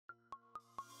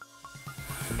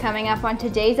Coming up on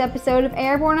today's episode of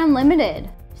Airborne Unlimited,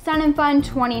 Sun and Fun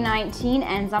 2019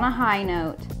 ends on a high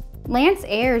note.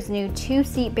 Lancair's new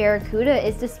 2-seat Barracuda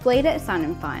is displayed at Sun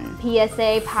and Fun.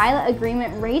 PSA pilot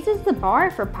agreement raises the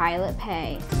bar for pilot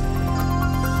pay.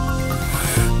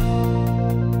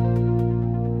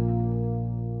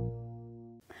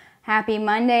 Happy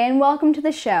Monday and welcome to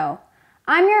the show.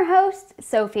 I'm your host,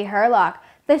 Sophie Herlock.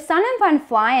 The Sun and Fun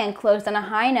fly-in closed on a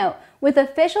high note, with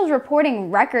officials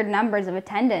reporting record numbers of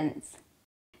attendance.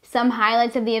 Some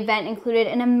highlights of the event included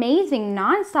an amazing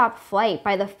non-stop flight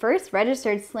by the first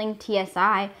registered Sling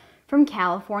TSi from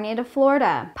California to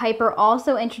Florida. Piper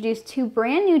also introduced 2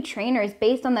 brand new trainers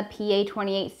based on the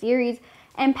PA-28 series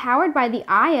and powered by the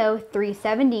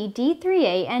IO-370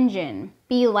 D3A engine.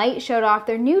 B-Light showed off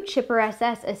their new Chipper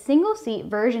SS, a single-seat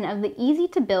version of the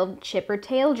easy-to-build Chipper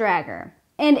tail dragger.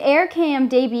 And AirCam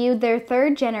debuted their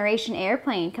 3rd-generation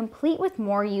airplane, complete with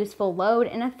more useful load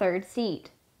and a 3rd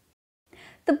seat.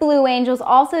 The Blue Angels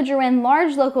also drew in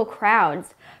large local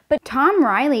crowds, but Tom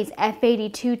Riley's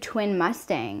F-82 twin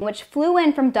Mustang, which flew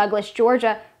in from Douglas,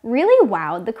 Georgia, really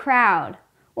wowed the crowd.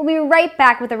 We'll be right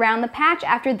back with Around the Patch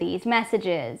after these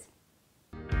messages.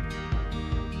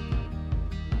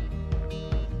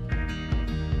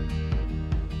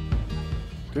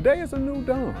 Today is a new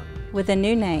dawn. With a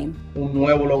new name. Un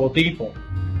nuevo logotipo.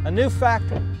 A new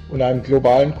factory. Und einen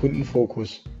globalen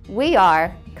Kundenfokus. We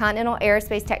are Continental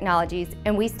Aerospace Technologies,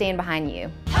 and we stand behind you.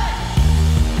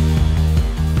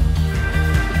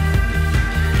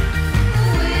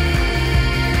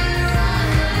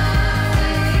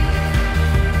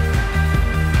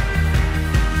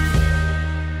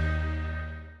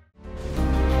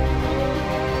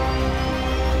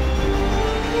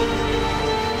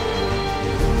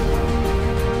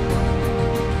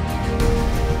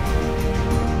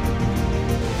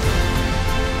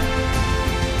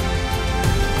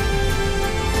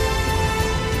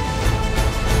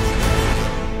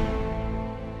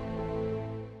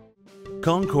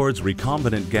 Concorde's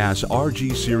recombinant gas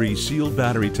RG series sealed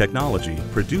battery technology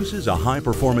produces a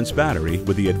high-performance battery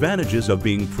with the advantages of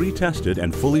being pre-tested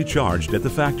and fully charged at the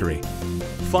factory.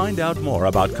 Find out more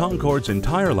about Concorde's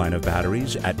entire line of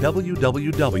batteries at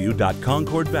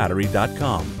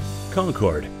www.concordebattery.com.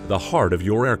 Concorde, the heart of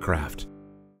your aircraft.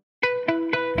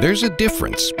 There's a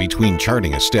difference between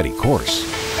charting a steady course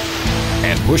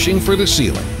and pushing for the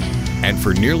ceiling. And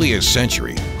for nearly a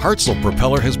century, Hartzell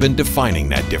Propeller has been defining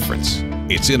that difference.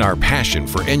 It's in our passion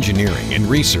for engineering and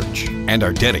research and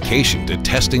our dedication to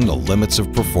testing the limits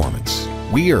of performance.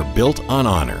 We are built on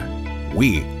honor.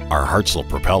 We are Hartzell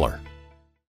Propeller.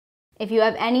 If you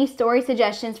have any story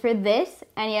suggestions for this,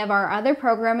 any of our other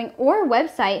programming, or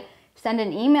website, send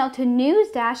an email to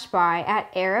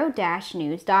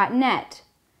news-spy@aero-news.net.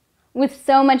 With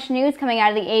so much news coming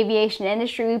out of the aviation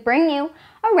industry, we bring you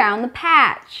Around the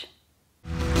Patch.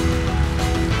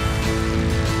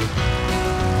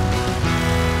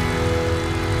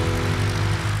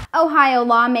 Ohio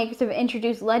lawmakers have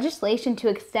introduced legislation to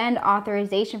extend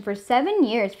authorization for 7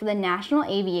 years for the National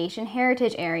Aviation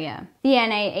Heritage Area. The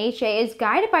NAHA is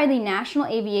guided by the National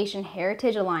Aviation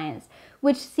Heritage Alliance,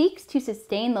 which seeks to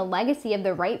sustain the legacy of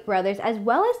the Wright brothers as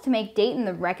well as to make Dayton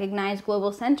the recognized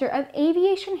global center of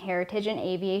aviation heritage and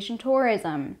aviation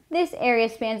tourism. This area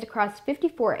spans across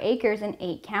 54 acres in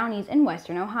 8 counties in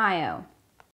western Ohio.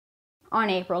 On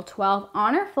April 12th,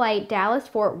 Honor Flight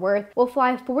Dallas-Fort Worth will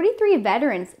fly 43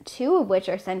 veterans, 2 of which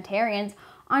are centenarians,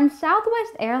 on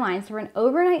Southwest Airlines for an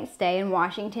overnight stay in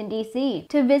Washington, D.C.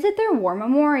 to visit their war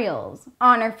memorials.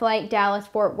 Honor Flight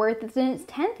Dallas-Fort Worth is in its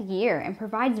 10th year and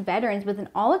provides veterans with an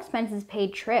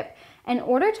all-expenses-paid trip in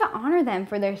order to honor them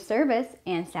for their service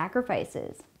and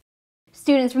sacrifices.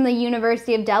 Students from the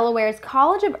University of Delaware's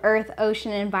College of Earth,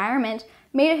 Ocean and Environment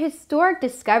made a historic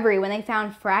discovery when they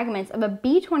found fragments of a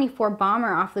B-24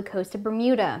 bomber off the coast of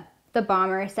Bermuda. The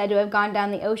bomber is said to have gone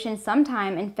down the ocean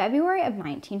sometime in February of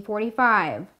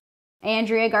 1945.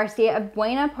 Andrea Garcia of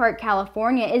Buena Park,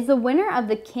 California is the winner of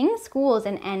the King Schools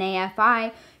and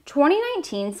NAFI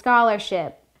 2019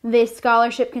 scholarship. This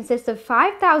scholarship consists of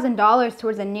 $5,000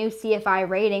 towards a new CFI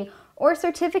rating or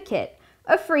certificate,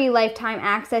 a free lifetime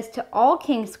access to all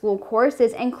King School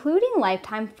courses, including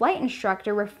lifetime flight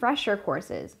instructor refresher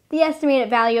courses. The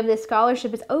estimated value of this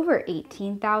scholarship is over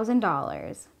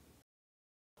 $18,000.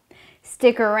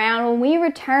 Stick around. When we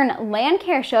return,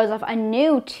 Lancair shows off a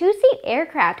new 2-seat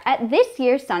aircraft at this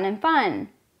year's Sun and Fun.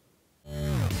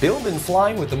 Build and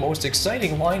fly with the most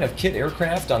exciting line of kit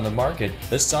aircraft on the market,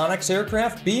 the Sonex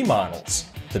Aircraft B models.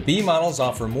 The B models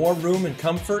offer more room and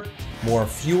comfort, more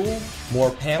fuel,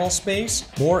 more panel space,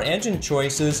 more engine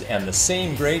choices, and the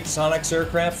same great Sonex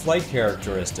aircraft flight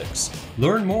characteristics.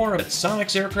 Learn more at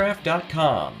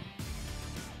sonexaircraft.com.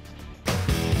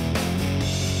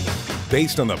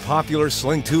 Based on the popular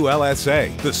Sling 2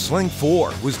 LSA, the Sling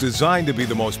 4 was designed to be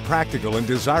the most practical and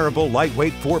desirable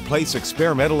lightweight four-place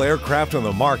experimental aircraft on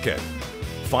the market.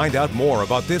 Find out more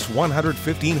about this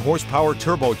 115 horsepower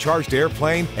turbocharged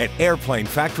airplane at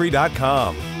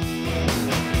airplanefactory.com.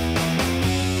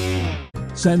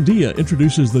 Sandia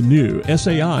introduces the new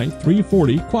SAI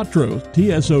 340 Quattro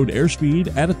TSO'd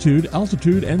airspeed, attitude,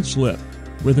 altitude, and slip.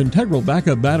 With integral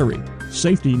backup battery,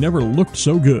 safety never looked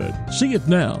so good. See it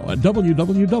now at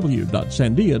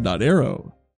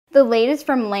www.sandia.aero. The latest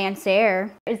from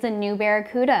Lancair is the new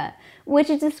Barracuda, which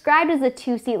is described as the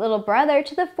two-seat little brother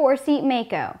to the four-seat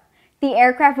Mako. The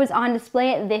aircraft was on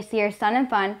display at this year's Sun and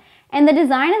Fun, and the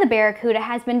design of the Barracuda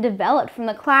has been developed from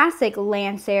the classic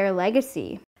Lancair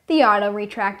Legacy. The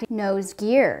auto-retracting nose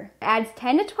gear adds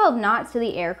 10 to 12 knots to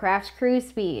the aircraft's cruise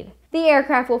speed. The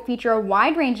aircraft will feature a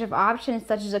wide range of options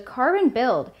such as a carbon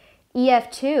build,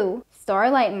 EF2,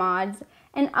 Starlight mods,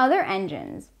 and other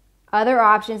engines. Other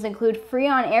options include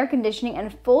Freon air conditioning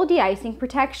and full de-icing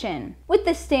protection. With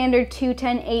the standard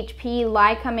 210 HP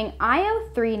Lycoming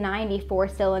IO390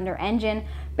 four-cylinder engine,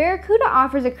 Barracuda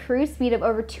offers a cruise speed of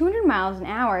over 200 miles an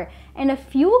hour and a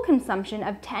fuel consumption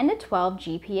of 10 to 12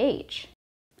 GPH.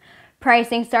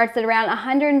 Pricing starts at around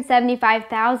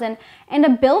 $175,000 and a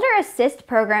builder assist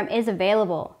program is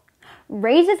available.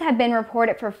 Raises have been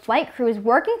reported for flight crews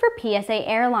working for PSA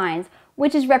Airlines,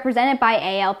 which is represented by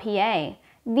ALPA.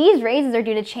 These raises are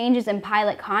due to changes in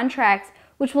pilot contracts,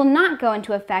 which will not go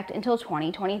into effect until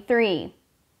 2023.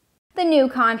 The new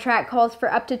contract calls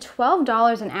for up to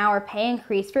 $12 an hour pay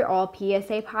increase for all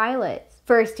PSA pilots.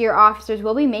 First-year officers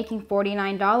will be making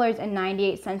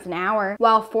 $49.98 an hour,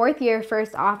 while fourth-year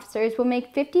first officers will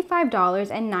make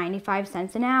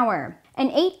 $55.95 an hour. An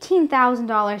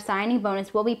 $18,000 signing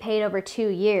bonus will be paid over 2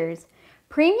 years.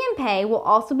 Premium pay will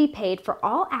also be paid for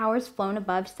all hours flown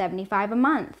above 75 a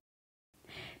month.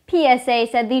 PSA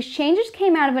said these changes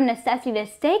came out of a necessity to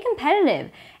stay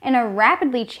competitive in a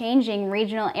rapidly changing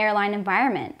regional airline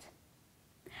environment.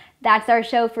 That's our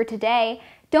show for today.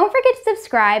 Don't forget to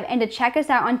subscribe and to check us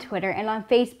out on Twitter and on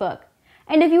Facebook.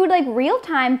 And if you would like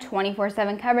real-time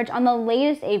 24/7 coverage on the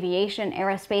latest aviation and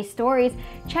aerospace stories,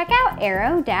 check out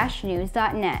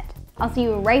aero-news.net. I'll see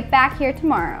you right back here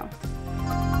tomorrow.